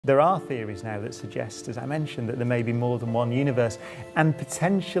There are theories now that suggest, as I mentioned, that there may be more than one universe and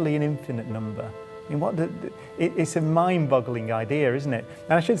potentially an infinite number. I mean, it's a mind-boggling idea, isn't it?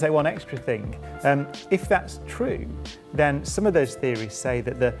 And I should say one extra thing. If that's true, then some of those theories say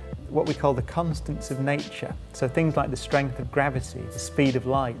that what we call the constants of nature, so things like the strength of gravity, the speed of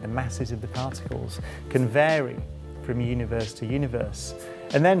light, the masses of the particles, can vary from universe to universe.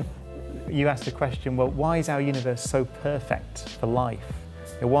 And then you ask the question, well, why is our universe so perfect for life?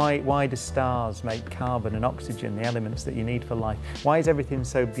 Why do stars make carbon and oxygen, the elements that you need for life? Why is everything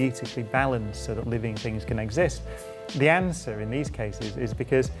so beautifully balanced so that living things can exist? The answer in these cases is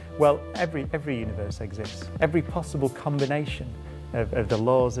because, well, every universe exists. Every possible combination of the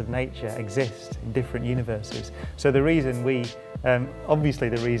laws of nature exist in different universes. So the reason obviously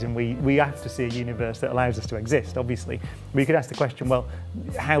the reason we have to see a universe that allows us to exist, obviously. We could ask the question, well,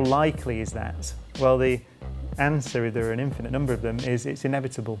 how likely is that? Well, the answer, if there are an infinite number of them, is it's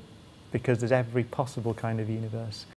inevitable because there's every possible kind of universe.